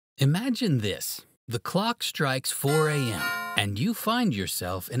Imagine this. The clock strikes 4 a.m., and you find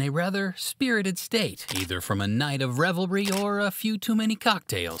yourself in a rather spirited state, either from a night of revelry or a few too many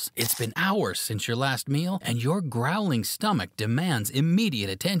cocktails. It's been hours since your last meal, and your growling stomach demands immediate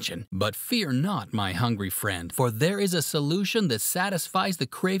attention. But fear not, my hungry friend, for there is a solution that satisfies the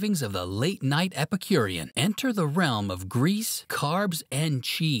cravings of the late-night Epicurean. Enter the realm of grease, carbs, and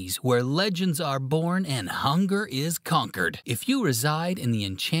cheese, where legends are born and hunger is conquered. If you reside in the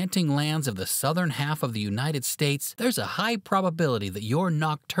enchanting lands of the southern half of the United States, there's a high probability that your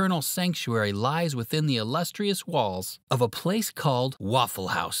nocturnal sanctuary lies within the illustrious walls of a place called Waffle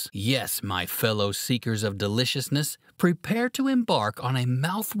House. Yes, my fellow seekers of deliciousness, prepare to embark on a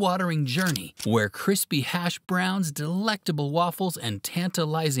mouth-watering journey where crispy hash browns, delectable waffles, and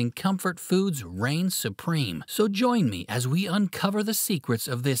tantalizing comfort foods reign supreme. So join me as we uncover the secrets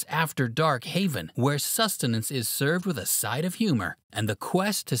of this after-dark haven where sustenance is served with a side of humor, and the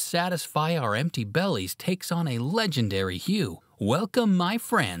quest to satisfy our empty bellies takes on a legendary hue. Welcome, my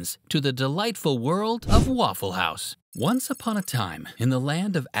friends, to the delightful world of Waffle House. Once upon a time, in the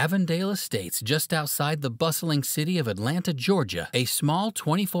land of Avondale Estates just outside the bustling city of Atlanta, Georgia, a small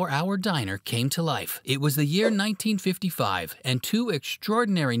 24-hour diner came to life. It was the year 1955, and two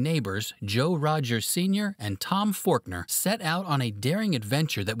extraordinary neighbors, Joe Rogers Sr. and Tom Faulkner, set out on a daring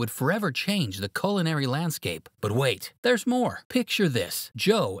adventure that would forever change the culinary landscape. But wait, there's more. Picture this.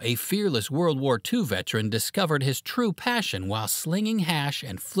 Joe, a fearless World War II veteran, discovered his true passion while slinging hash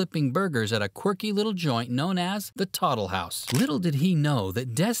and flipping burgers at a quirky little joint known as the Takeoutery House. Little did he know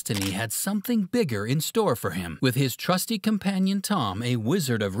that destiny had something bigger in store for him. With his trusty companion Tom, a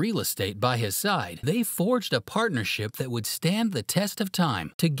wizard of real estate, by his side, they forged a partnership that would stand the test of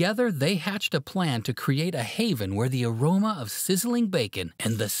time. Together, they hatched a plan to create a haven where the aroma of sizzling bacon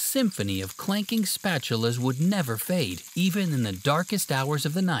and the symphony of clanking spatulas would never fade, even in the darkest hours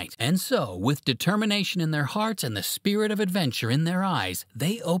of the night. And so, with determination in their hearts and the spirit of adventure in their eyes,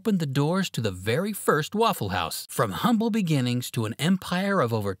 they opened the doors to the very first Waffle House. From humble beginnings to an empire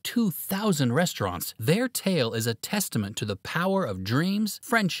of over 2,000 restaurants, their tale is a testament to the power of dreams,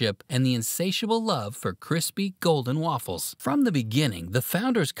 friendship, and the insatiable love for crispy, golden waffles. From the beginning, the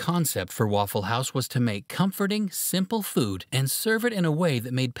founders' concept for Waffle House was to make comforting, simple food and serve it in a way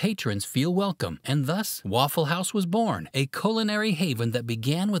that made patrons feel welcome. And thus, Waffle House was born, a culinary haven that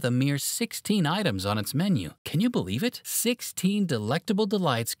began with a mere 16 items on its menu. Can you believe it? 16 delectable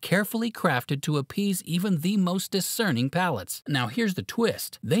delights carefully crafted to appease even the most discerning palates. Now here's the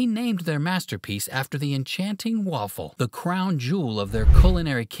twist. They named their masterpiece after the enchanting waffle, the crown jewel of their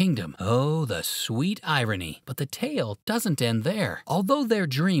culinary kingdom. Oh, the sweet irony. But the tale doesn't end there. Although their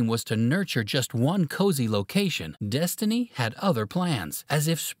dream was to nurture just one cozy location, destiny had other plans. As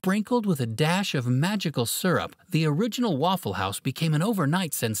if sprinkled with a dash of magical syrup, the original Waffle House became an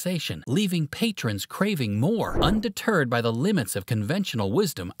overnight sensation, leaving patrons craving more. Undeterred by the limits of conventional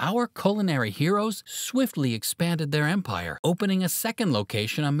wisdom, our culinary heroes swiftly expanded their empire, opening a second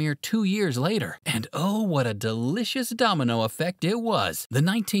location a mere 2 years later. And oh, what a delicious domino effect it was! The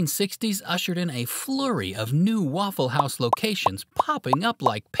 1960s ushered in a flurry of new Waffle House locations popping up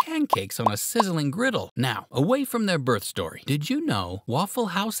like pancakes on a sizzling griddle. Now, away from their birth story, did you know Waffle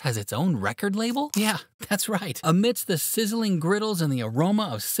House has its own record label? Yeah, that's right. Amidst the sizzling griddles and the aroma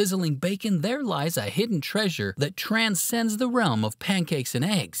of sizzling bacon, there lies a hidden treasure that transcends the realm of pancakes and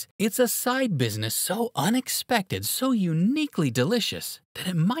eggs. It's a side business so unexpected, so uniquely delicious, that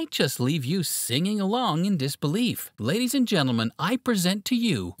it might just leave you singing along in disbelief. Ladies and gentlemen, I present to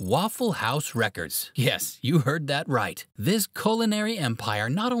you Waffle House Records. Yes, you heard that right. This culinary empire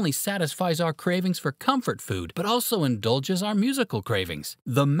not only satisfies our cravings for comfort food, but also indulges our musical cravings.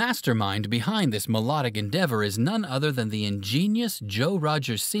 The mastermind behind this melodic endeavor is none other than the ingenious Joe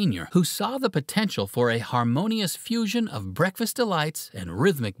Rogers Sr., who saw the potential for a harmonious fusion of breakfast delights and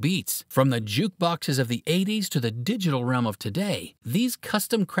rhythmic beats. From the jukeboxes of the 80s to the digital realm of today, these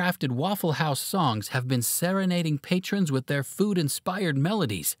custom-crafted Waffle House songs have been serenading patrons with their food-inspired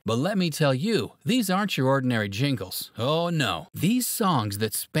melodies. But let me tell you, these aren't your ordinary jingles. Oh no. These songs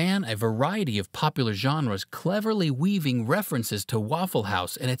that span a variety of popular genres, cleverly weaving references to Waffle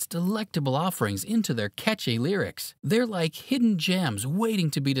House and its delectable offerings into their catchy lyrics. They're like hidden gems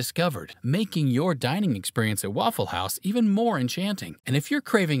waiting to be discovered, making your dining experience at Waffle House even more enchanting. And if you're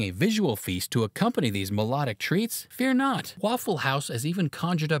craving a visual feast to accompany these melodic treats, fear not. Waffle House has even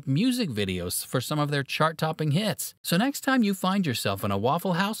conjured up music videos for some of their chart-topping hits. So next time you find yourself in a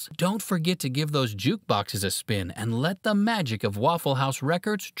Waffle House, don't forget to give those jukeboxes a spin and let the magic of Waffle House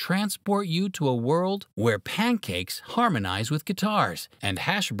Records transport you to a world where pancakes harmonize with guitars and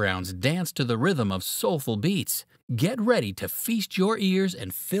hash browns dance to the rhythm of soulful beats. Get ready to feast your ears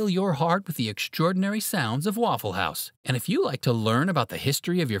and fill your heart with the extraordinary sounds of Waffle House. And if you like to learn about the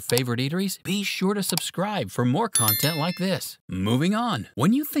history of your favorite eateries, be sure to subscribe for more content like this. Moving on.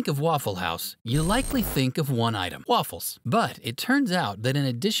 When you think of Waffle House, you likely think of one item, waffles. But it turns out that in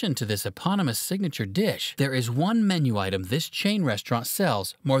addition to this eponymous signature dish, there is one menu item this chain restaurant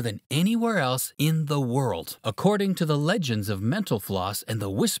sells more than anywhere else in the world. According to the legends of Mental Floss and the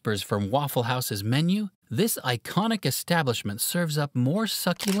whispers from Waffle House's menu, this iconic establishment serves up more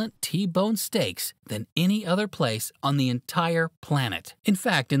succulent T-bone steaks than any other place on the entire planet. In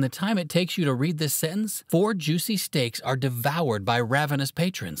fact, in the time it takes you to read this sentence, 4 juicy steaks are devoured by ravenous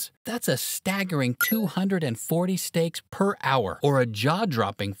patrons. That's a staggering 240 steaks per hour, or a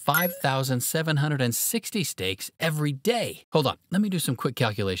jaw-dropping 5,760 steaks every day. Hold on, let me do some quick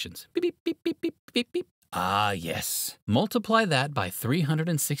calculations. Beep, beep, beep, beep, beep, beep, beep. Ah, yes. Multiply that by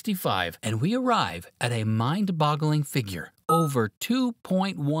 365, and we arrive at a mind-boggling figure. Over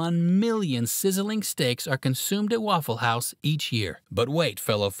 2.1 million sizzling steaks are consumed at Waffle House each year. But wait,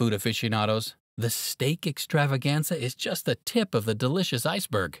 fellow food aficionados. The steak extravaganza is just the tip of the delicious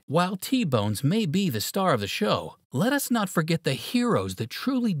iceberg. While T-bones may be the star of the show, let us not forget the heroes that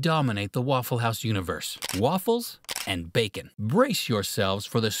truly dominate the Waffle House universe: waffles and bacon. Brace yourselves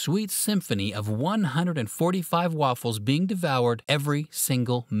for the sweet symphony of 145 waffles being devoured every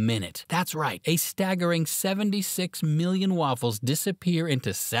single minute. That's right, a staggering 76 million waffles disappear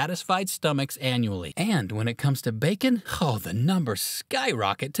into satisfied stomachs annually. And when it comes to bacon, oh, the numbers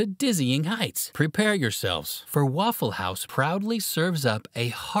skyrocket to dizzying heights. Prepare yourselves, for Waffle House proudly serves up a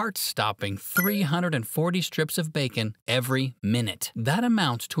heart-stopping 340 strips of bacon every minute. That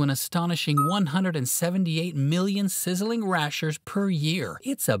amounts to an astonishing 178 million sizzling rashers per year.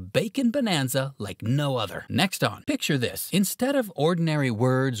 It's a bacon bonanza like no other. Next on, picture this. Instead of ordinary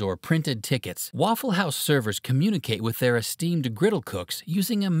words or printed tickets, Waffle House servers communicate with their esteemed griddle cooks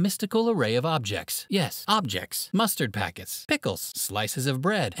using a mystical array of objects. Yes, objects. Mustard packets, pickles, slices of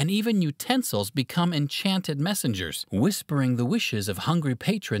bread, and even utensils become enchanted messengers, whispering the wishes of hungry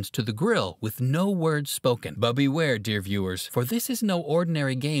patrons to the grill with no words spoken. But beware, dear viewers, for this is no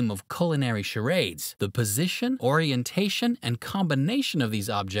ordinary game of culinary charades. The position, orientation, and combination of these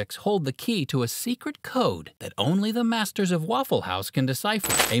objects hold the key to a secret code that only the masters of Waffle House can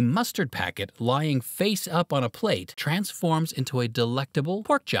decipher. A mustard packet lying face up on a plate transforms into a delectable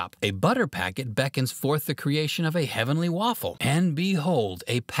pork chop. A butter packet beckons forth the creation of a heavenly waffle. And behold,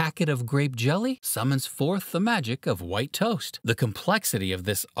 a packet of grape jelly summons forth the magic of white toast. The complexity of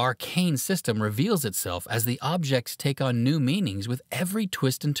this arcane system reveals itself as the objects take on new meanings with every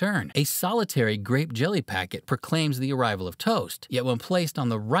twist and turn. A solitary grape jelly packet proclaims the arrival of toast, yet when placed on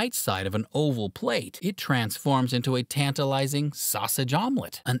the right side of an oval plate, it transforms into a tantalizing sausage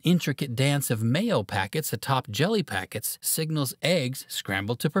omelet. An intricate dance of mayo packets atop jelly packets signals eggs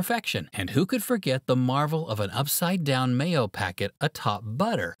scrambled to perfection. And who could forget the marvel of an upside-down mayo packet atop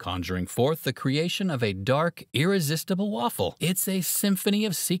butter, conjuring forth the creation of a dark, irresistible waffle. It's a symphony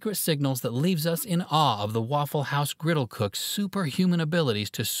of secret signals that leaves us in awe of the Waffle House griddle cook's superhuman abilities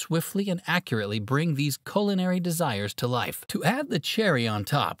to swiftly and accurately bring these culinary desires to life. To add the cherry on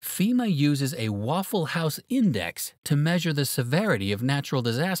top, FEMA uses a Waffle House Index to measure the severity of natural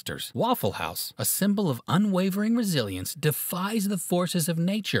disasters. Waffle House, a symbol of unwavering resilience, defies the forces of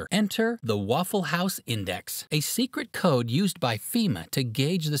nature. Enter the Waffle House Index, a secret code used by FEMA to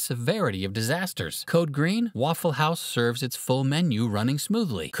gauge the severity of disasters. Code green, Waffle House serves its full menu running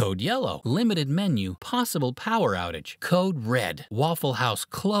smoothly. Code yellow, limited menu, possible power outage. Code red, Waffle House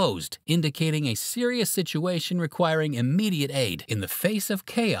closed, indicating a serious situation requiring immediate aid. In the face of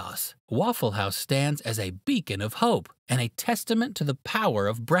chaos, Waffle House stands as a beacon of hope and a testament to the power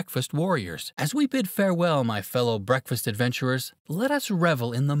of breakfast warriors. As we bid farewell, my fellow breakfast adventurers, let us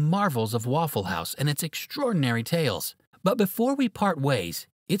revel in the marvels of Waffle House and its extraordinary tales. But before we part ways,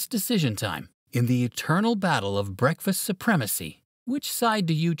 it's decision time. In the eternal battle of breakfast supremacy, which side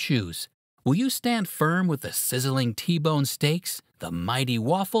do you choose? Will you stand firm with the sizzling T-bone steaks, the mighty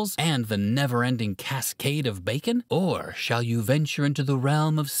waffles, and the never-ending cascade of bacon? Or shall you venture into the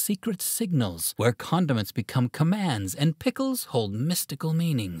realm of secret signals, where condiments become commands and pickles hold mystical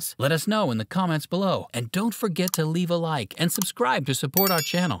meanings? Let us know in the comments below, and don't forget to leave a like and subscribe to support our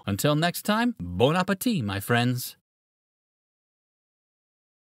channel. Until next time, bon appétit, my friends.